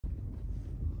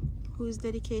whose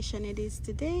dedication it is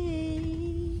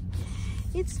today.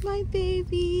 It's my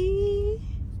baby.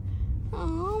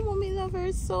 Oh, mommy love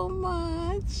her so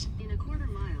much. In a quarter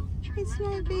mile, It's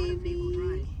my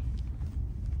baby.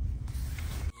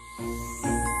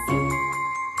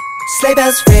 Sleigh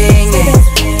bells ringing,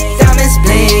 diamonds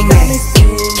blinging,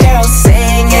 carols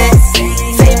singing,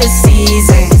 favorite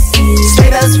season. Sleigh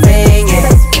bells ringing,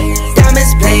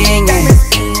 diamonds blinging,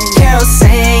 carols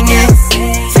singing,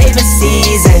 favorite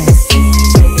season.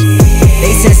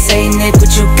 They said, Saint Nick,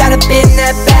 what you got up in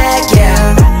that bag,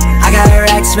 yeah? I got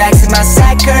racks in my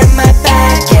sack or in my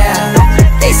bag, yeah.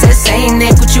 They said, Saint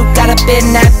Nick, what you got up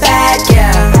in that bag,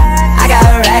 yeah? I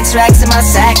got racks in my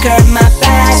sack or in my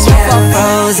bag, yeah. Snowfall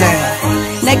frozen,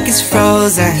 neck is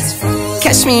frozen,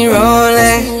 catch me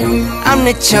rolling, I'm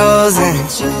the chosen.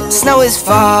 Snow is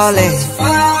falling,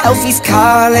 Elfie's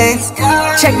calling,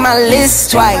 check my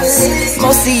list twice,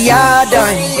 most of y'all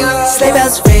done. Sleigh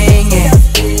bells ringing,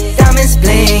 diamonds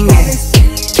blinging,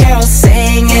 carols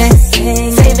singing,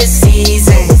 favorite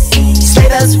season. Sleigh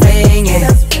bells ringing,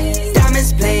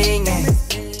 diamonds blinging.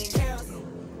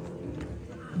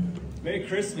 Merry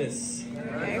Christmas.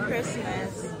 Merry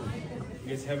Christmas. You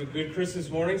guys have a good Christmas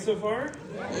morning so far?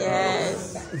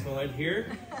 Yes. That's all I'd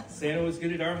hear. Santa was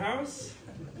good at our house.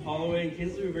 Holloway and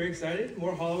Kinsley were very excited.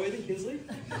 More Holloway than Kinsley.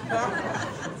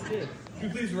 That's good. Would you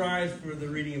please rise for the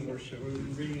reading of worship? We're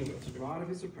reading of the rod of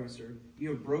his oppressor you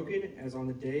have broken as on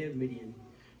the day of Midian.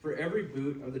 For every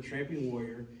boot of the tramping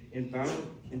warrior in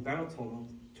battle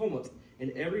tumult,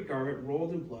 and every garment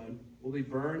rolled in blood will be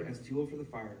burned as fuel for the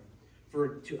fire.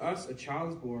 For to us a child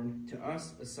is born, to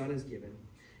us a son is given,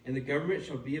 and the government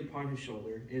shall be upon his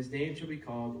shoulder, and his name shall be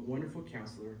called Wonderful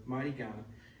Counselor, Mighty God,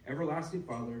 Everlasting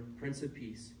Father, Prince of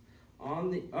Peace.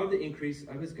 Of the increase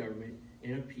of his government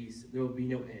and of peace there will be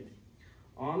no end.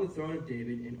 On the throne of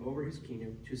David and over his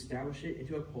kingdom, to establish it and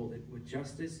to uphold it with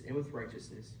justice and with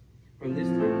righteousness. From this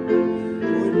time.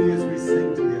 Join me as we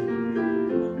sing together.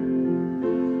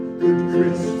 Good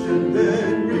Christian,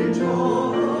 then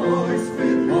rejoice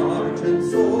with heart and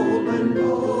soul and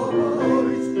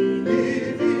voice,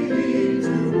 giving heed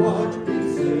to what we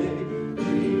say.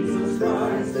 Jesus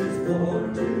Christ is born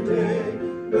today.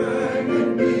 Bang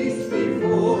and beast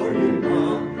before him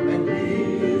now, and he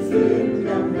is in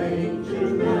the manger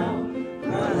now.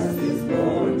 Christ is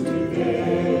born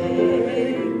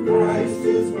today. Christ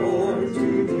is born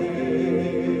today.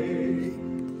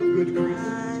 Good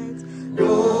Christian, Go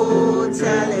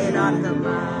tell it on the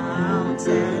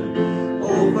mountain,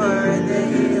 over the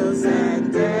hills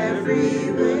and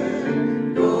everywhere.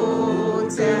 Go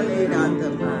tell it on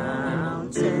the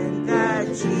mountain that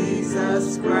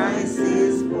Jesus Christ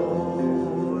is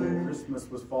born. Christmas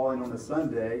was falling on a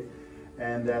Sunday,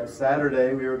 and that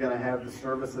Saturday we were going to have the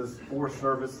services, 4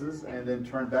 services, and then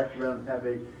turn back around and have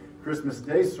a Christmas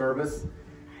Day service.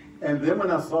 And then when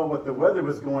I saw what the weather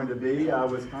was going to be, I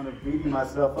was kind of beating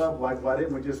myself up, like, why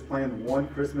didn't we just plan one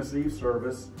Christmas Eve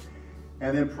service?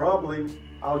 And then probably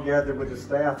I'll gather with the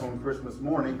staff on Christmas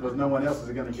morning because no one else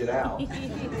is going to get out.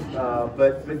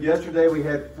 But yesterday we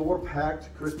had 4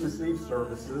 packed Christmas Eve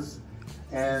services.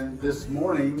 And this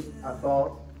morning I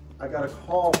thought, I got a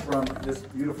call from this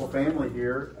beautiful family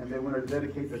here, and they wanted to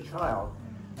dedicate their child.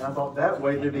 And I thought that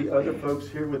way there'd be other folks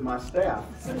here with my staff.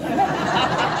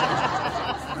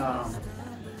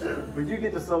 But you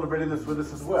get to celebrating this with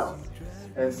us as well.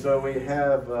 And so we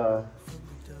have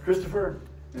Christopher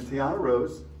and Tiana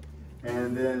Rose,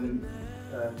 and then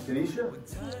Tiesha,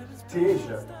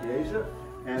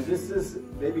 and this is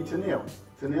baby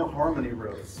Tennille Harmony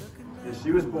Rose. And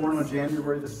she was born on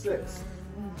January the 6th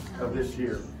of this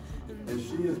year. And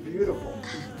she is beautiful.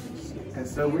 And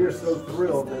so we are so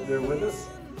thrilled that they're with us.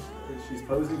 She's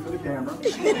posing for the camera,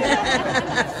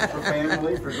 for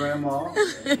family, for grandma,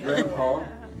 grandpa.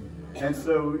 And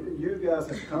so you guys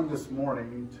have come this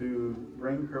morning to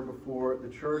bring her before the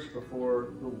church,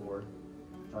 before the Lord,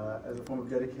 as a form of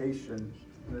dedication.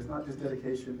 And it's not just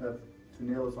dedication of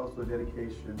Tennille, it's also a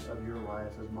dedication of your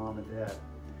lives as mom and dad.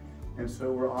 And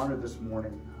so we're honored this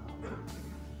morning.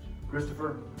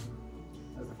 Christopher,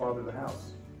 as the father of the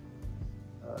house,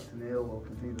 Tennille will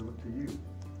continue to look to you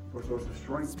for a source of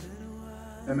strength.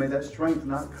 And may that strength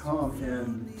not come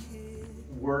in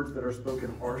words that are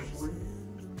spoken harshly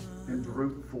and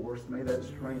brute force. May that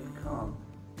strength come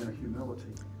in a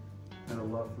humility and a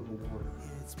love for the Lord.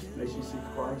 May she see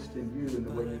Christ in you, in the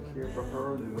way you care for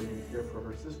her, in the way you care for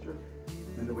her sister,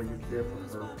 in the way you care for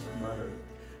her mother.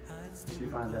 She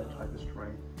find that type of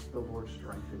strength, the Lord's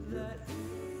strength in you.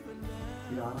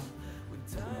 Tiana,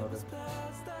 as a mother,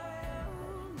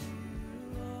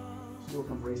 she will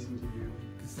come racing to you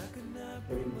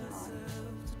at any time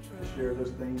to share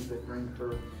those things that bring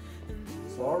her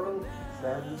sorrow,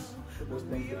 sadness, but those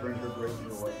things that bring her great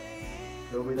joy.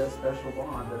 There'll be that special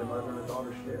bond that a mother and a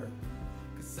daughter share.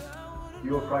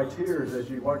 You will cry tears as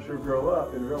you watch her grow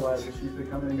up and realize that she's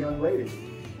becoming a young lady.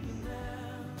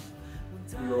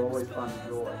 You will always find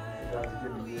joy that God has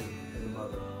given you as a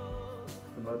mother,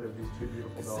 the mother of these two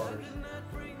beautiful daughters.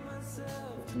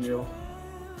 Tennille,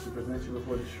 to present you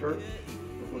before the church,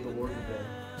 before the Lord today,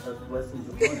 as blessings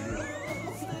upon you,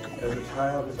 as a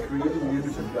child that's created in the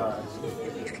image of God,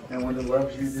 and one that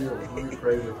loves you dearly. Let me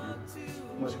pray with you.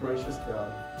 Most gracious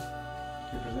God,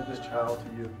 we present this child to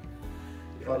you.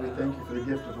 Father, we thank you for the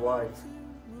gift of life.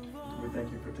 We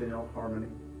thank you for Tennille Harmony.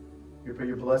 We pray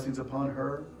your blessings upon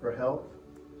her, her health,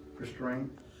 her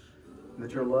strength, and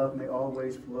that your love may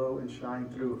always flow and shine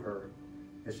through her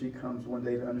as she comes one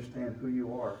day to understand who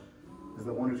you are as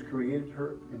the one who's created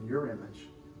her in your image,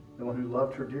 the one who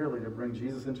loved her dearly to bring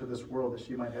Jesus into this world that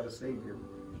she might have a Savior.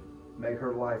 May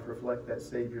her life reflect that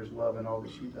Savior's love in all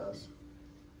that she does.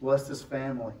 Bless this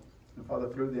family, and Father,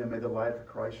 through them may the light of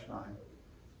Christ shine.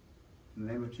 In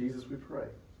the name of Jesus we pray.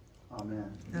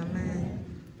 Amen. Amen.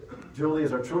 Julie,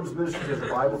 as our children's minister, has a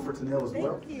Bible for Tennille as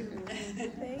well. Thank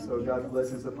you. So God's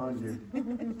blessings upon you.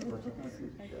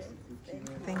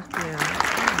 Thank you.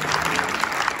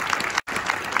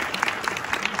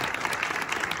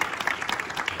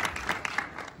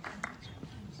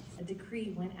 A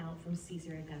decree went out from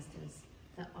Caesar Augustus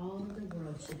that all the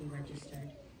world should be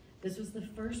registered. This was the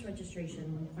first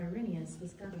registration when Quirinius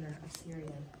was governor of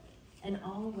Syria, and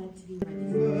all went to be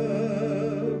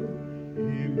registered.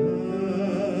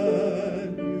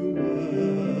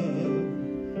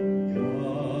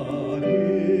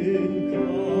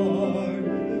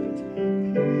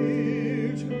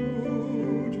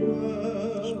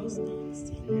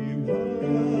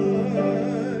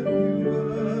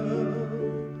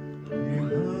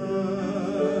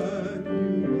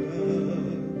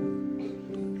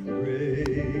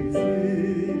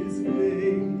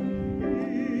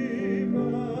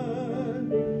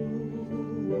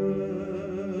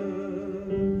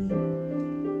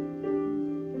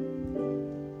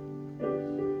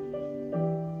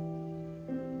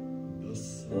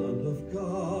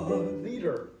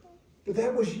 But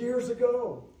that was years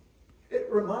ago. It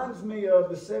reminds me of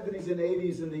the 70s and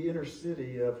 80s in the inner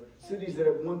city, of cities that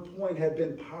at one point had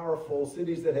been powerful,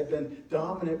 cities that had been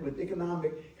dominant with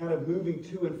economic kind of moving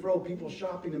to and fro, people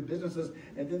shopping and businesses,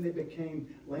 and then they became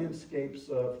landscapes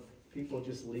of people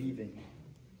just leaving.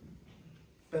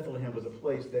 Bethlehem was a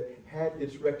place that had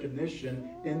its recognition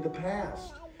in the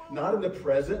past. Not in the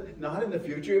present, not in the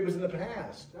future, it was in the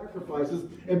past. Sacrifices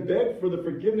and begged for the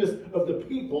forgiveness of the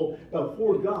people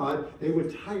before God. They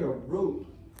would tie a rope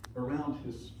around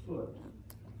his foot.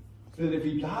 So that if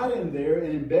he got in there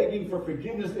and in begging for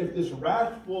forgiveness, if this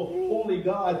wrathful, holy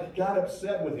God got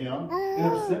upset with him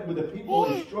and upset with the people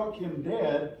and struck him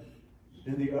dead,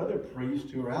 then the other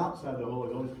priests who are outside the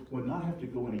Holy Ghost would not have to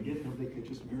go in and get him. They could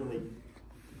just merely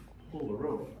pull the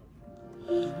rope.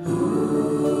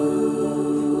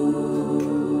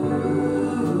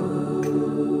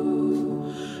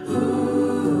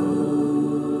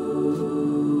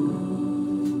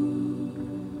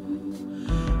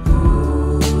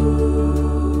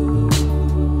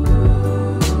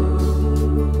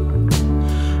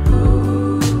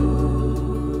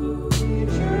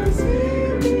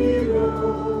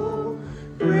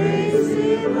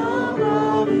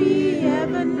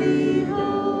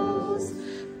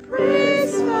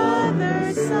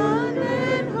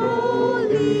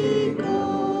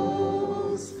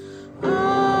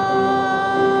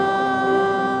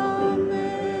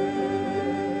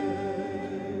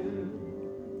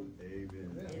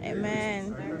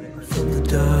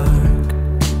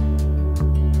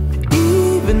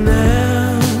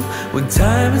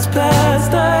 Time has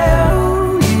passed, I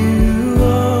owe you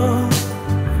all,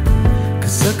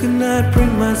 'cause I could not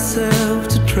bring myself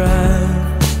to try.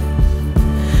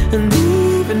 And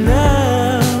even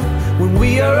now, when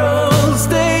we are old,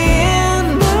 stay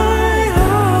in my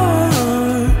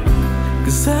heart,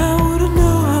 'cause I wouldn't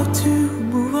know how to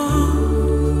move on.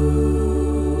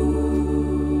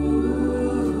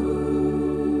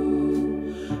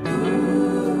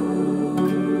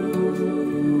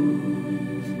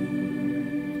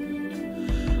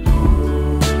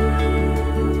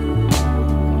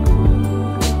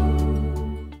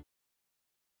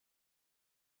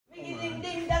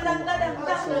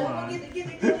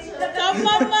 Come,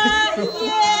 Mama!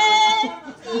 Yes!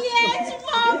 Yes,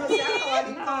 Mommy!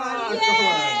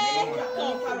 Yes!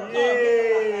 Come.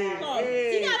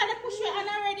 See how they push your hand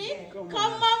already?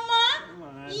 Come, Mama!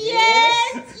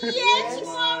 Yes! Yes,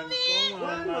 Mommy!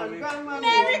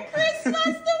 Merry Christmas!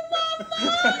 Christmas to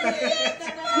Mama.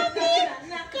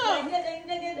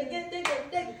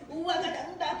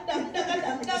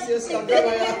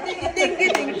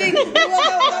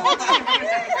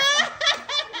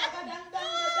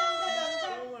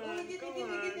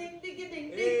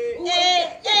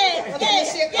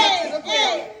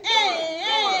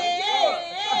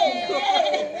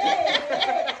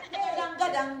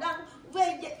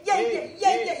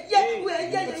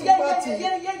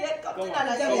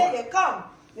 Come.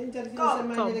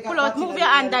 Come, pull out, move your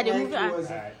hand, Daddy, move your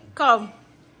hand. Come,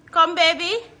 come,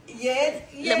 baby. Yes,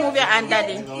 Let move your hand,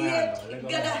 Daddy.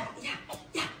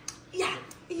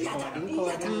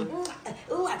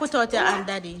 Put out your hand,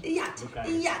 Daddy. Yes,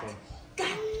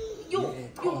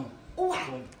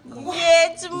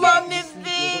 mommy,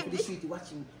 baby.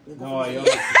 No, yo.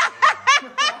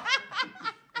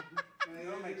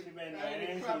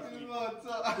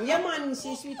 yeah, man,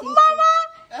 she's sweet. Mama,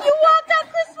 you walk on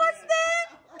Christmas Day?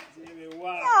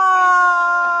 Aww.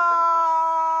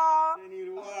 You need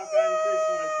to walk on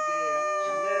Christmas Day.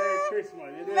 Merry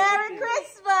Christmas. Merry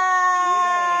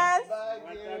Christmas.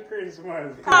 What a Christmas.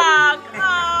 Aww.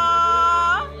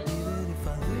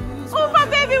 Oh, my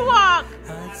baby walk.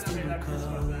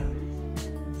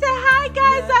 Say hi,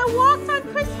 guys. I walked on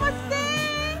Christmas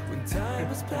Day.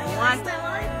 What?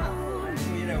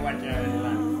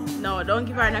 No, don't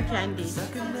give her no candy.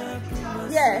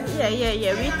 Yeah.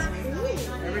 Wait.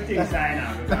 Everything's sign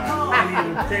up.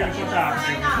 Tell you put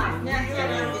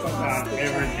off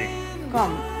everything.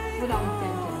 Come.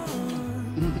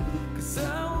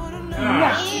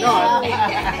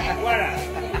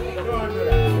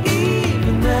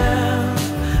 Even now,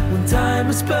 when time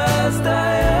has passed, I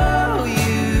owe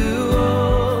you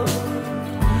all.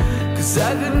 'Cause I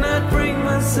could not bring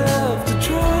myself to